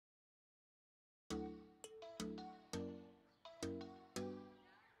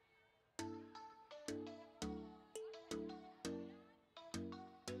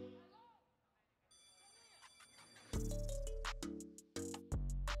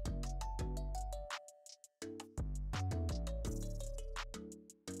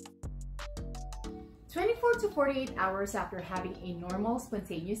24 to 48 hours after having a normal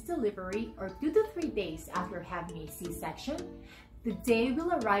spontaneous delivery or 2 to 3 days after having a C-section, the day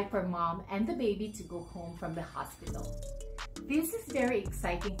will arrive for mom and the baby to go home from the hospital. This is very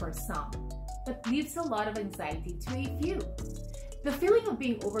exciting for some, but leaves a lot of anxiety to a few. The feeling of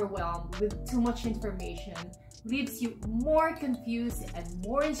being overwhelmed with too much information leaves you more confused, and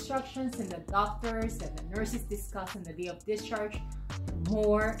more instructions than the doctors and the nurses discuss on the day of discharge, the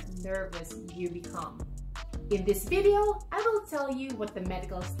more nervous you become. In this video, I will tell you what the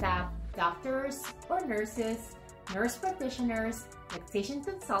medical staff, doctors or nurses, nurse practitioners, lactation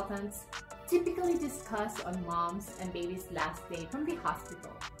consultants typically discuss on mom's and baby's last day from the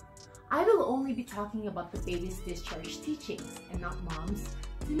hospital. I will only be talking about the baby's discharge teachings and not mom's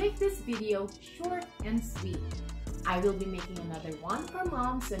to make this video short and sweet. I will be making another one for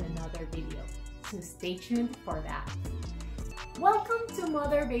moms in another video, so stay tuned for that. Welcome to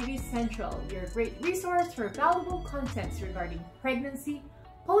Mother Baby Central, your great resource for valuable contents regarding pregnancy,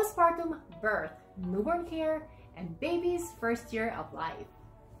 postpartum, birth, newborn care, and baby's first year of life.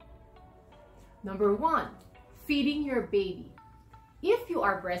 Number 1, feeding your baby. If you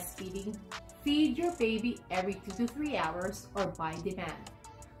are breastfeeding, feed your baby every 2 to 3 hours or by demand.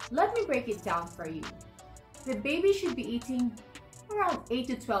 Let me break it down for you. The baby should be eating around 8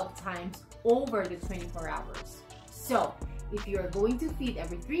 to 12 times over the 24 hours. So, if you are going to feed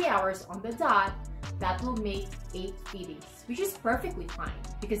every 3 hours on the dot, that will make 8 feedings, which is perfectly fine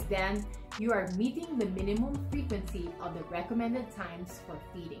because then you are meeting the minimum frequency of the recommended times for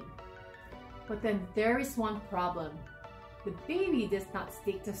feeding. But then there is one problem. The baby does not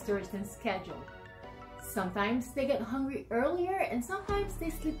stick to certain schedule. Sometimes they get hungry earlier and sometimes they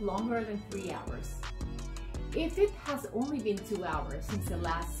sleep longer than 3 hours. If it has only been 2 hours since the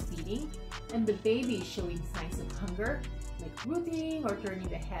last feeding and the baby is showing signs of hunger, like rooting or turning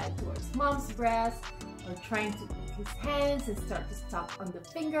the head towards mom's breast or trying to put his hands and start to stop on the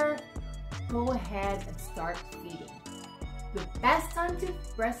finger, go ahead and start feeding. The best time to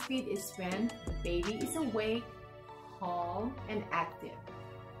breastfeed is when the baby is awake, calm, and active.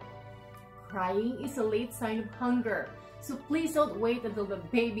 Crying is a late sign of hunger, so please don't wait until the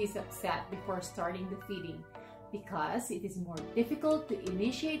baby is upset before starting the feeding, because it is more difficult to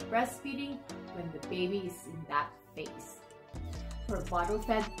initiate breastfeeding when the baby is in that phase. For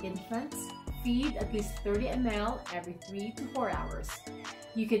bottle-fed infants, feed at least 30 ml every 3 to 4 hours.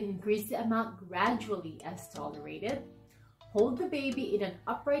 You can increase the amount gradually as tolerated. Hold the baby in an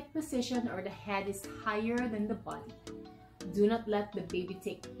upright position or the head is higher than the body. Do not let the baby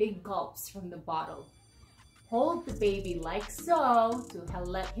take big gulps from the bottle. Hold the baby like so to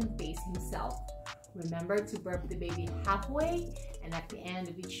let him face himself. Remember to burp the baby halfway and at the end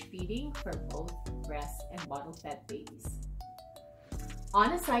of each feeding for both breast and bottle-fed babies.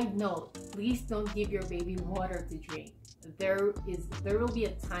 On a side note, please don't give your baby water to drink. There will be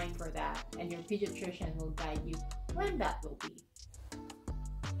a time for that, and your pediatrician will guide you when that will be.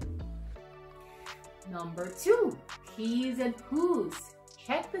 Number 2, pees and poos.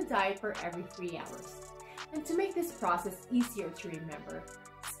 Check the diaper every 3 hours. And to make this process easier to remember,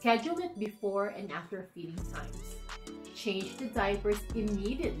 schedule it before and after feeding times. Change the diapers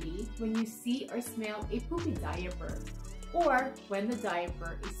immediately when you see or smell a poopy diaper, or when the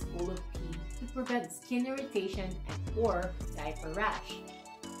diaper is full of pee to prevent skin irritation or diaper rash.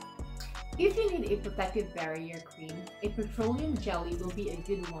 If you need a protective barrier cream, a petroleum jelly will be a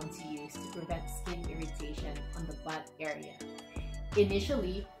good one to use to prevent skin irritation on the butt area.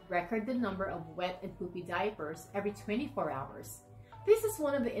 Initially, record the number of wet and poopy diapers every 24 hours. This is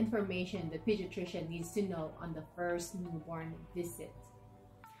one of the information the pediatrician needs to know on the first newborn visit.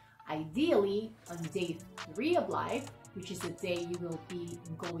 Ideally, on day 3 of life, which is the day you will be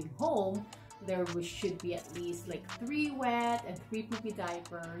going home, there should be at least like 3 wet and 3 poopy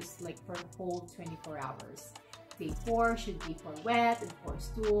diapers for the whole 24 hours. Day 4 should be for wet and for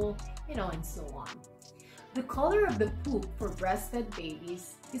stool, and so on. The color of the poop for breastfed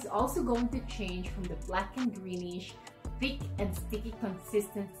babies is also going to change from the black and greenish, thick and sticky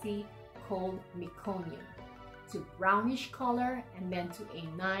consistency called meconium to brownish color and then to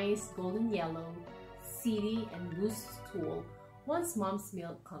a nice golden yellow, seedy and loose stool once mom's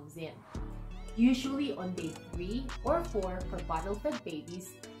milk comes in. Usually on day 3 or 4 for bottle-fed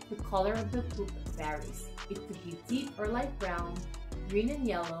babies, the color of the poop varies. It could be deep or light brown, green and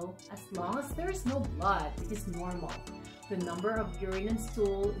yellow. As long as there is no blood, it is normal. The number of urine and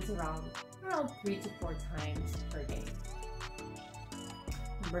stool is around 3 to 4 times per day.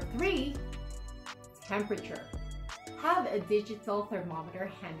 Number 3, temperature. Have a digital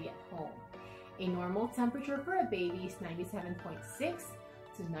thermometer handy at home. A normal temperature for a baby is 97.6,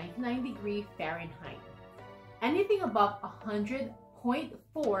 to 99 degrees Fahrenheit. Anything above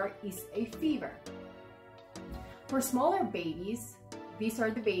 100.4 is a fever. For smaller babies, these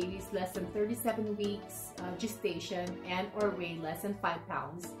are the babies less than 37 weeks gestation and or weigh less than 5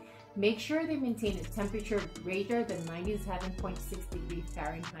 pounds. Make sure they maintain a temperature greater than 97.6 degrees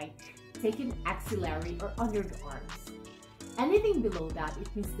Fahrenheit, taken axillary or under the arms. Anything below that,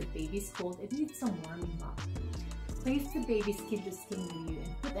 it means the baby's cold and needs some warming up. Place the baby skin to skin with you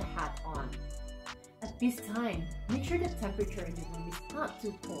and put a hat on. At this time, make sure the temperature in the room is not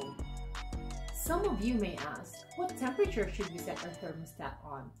too cold. Some of you may ask, what temperature should we set our thermostat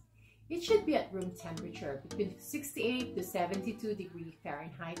on? It should be at room temperature between 68 to 72 degrees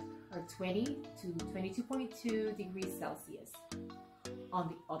Fahrenheit or 20 to 22.2 degrees Celsius. On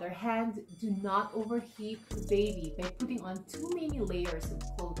the other hand, do not overheat the baby by putting on too many layers of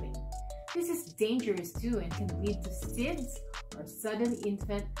clothing. This is dangerous too and can lead to SIDS or sudden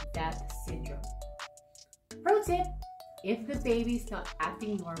infant death syndrome. Pro tip: if the baby is not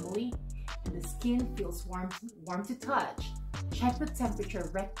acting normally and the skin feels warm to touch, check the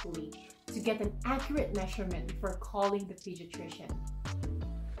temperature rectally to get an accurate measurement before calling the pediatrician.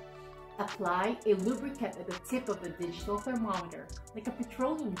 Apply a lubricant at the tip of the digital thermometer, like a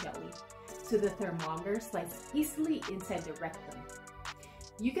petroleum jelly, so the thermometer slides easily inside the rectum.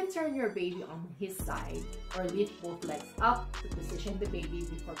 You can turn your baby on his side or lift both legs up to position the baby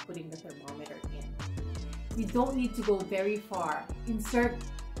before putting the thermometer in. You don't need to go very far. Insert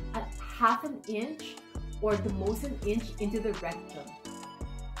at half an inch or the most an inch into the rectum.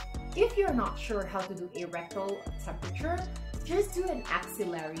 If you're not sure how to do a rectal temperature, just do an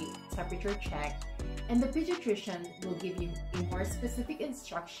axillary temperature check and the pediatrician will give you more specific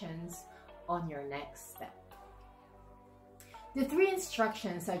instructions on your next step. The 3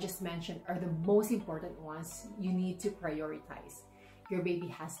 instructions I just mentioned are the most important ones you need to prioritize. Your baby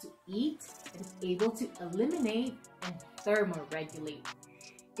has to eat and is able to eliminate and thermoregulate.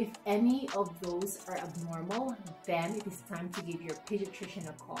 If any of those are abnormal, then it is time to give your pediatrician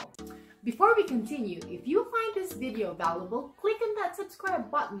a call. Before we continue, if you find this video valuable, click on that subscribe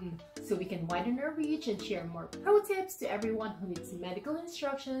button so we can widen our reach and share more pro tips to everyone who needs medical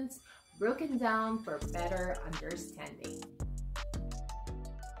instructions broken down for better understanding.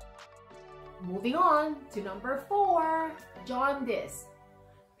 Moving on to number 4, jaundice.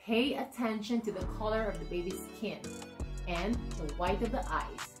 Pay attention to the color of the baby's skin and the white of the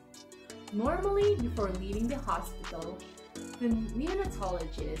eyes. Normally, before leaving the hospital, the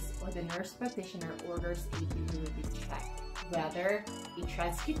neonatologist or the nurse practitioner orders a bilirubin check, whether a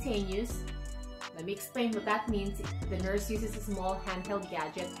transcutaneous. Let me explain what that means. The nurse uses a small handheld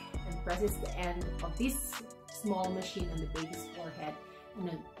gadget and presses the end of this small machine on the baby's forehead and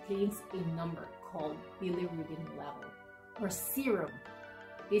obtains a number called bilirubin level, or serum.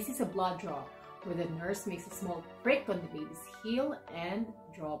 This is a blood draw where the nurse makes a small prick on the baby's heel and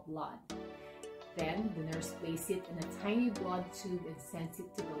draw blood. Then the nurse places it in a tiny blood tube and sends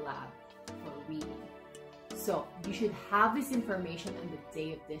it to the lab for reading. So you should have this information on the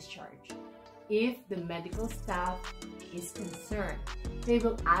day of discharge. If the medical staff is concerned, they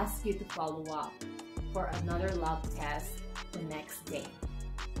will ask you to follow up for another lab test the next day.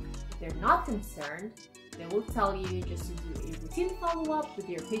 If they're not concerned, they will tell you just to do a routine follow-up with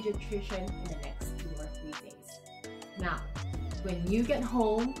your pediatrician in the next 2 or 3 days. Now, when you get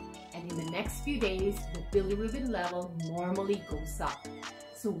home and in the next few days, the bilirubin level normally goes up.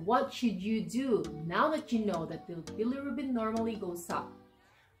 So what should you do now that you know that the bilirubin normally goes up?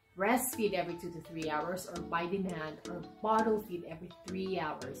 Breastfeed every 2 to 3 hours or by demand, or bottle feed every 3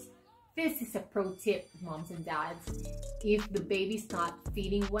 hours. This is a pro tip, moms and dads. If the baby's not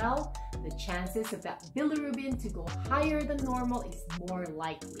feeding well, the chances of that bilirubin to go higher than normal is more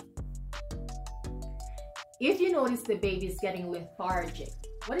likely. If you notice the baby is getting lethargic,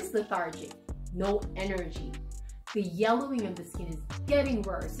 what is lethargic? No energy. The yellowing of the skin is getting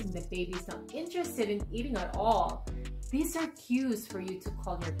worse and the baby is not interested in eating at all. These are cues for you to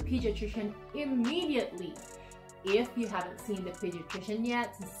call your pediatrician immediately. If you haven't seen the pediatrician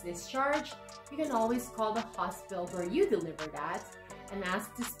yet since discharge, you can always call the hospital where you delivered at and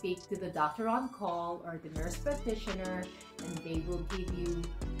ask to speak to the doctor on call or the nurse practitioner, and they will give you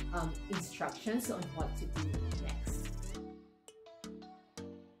instructions on what to do next.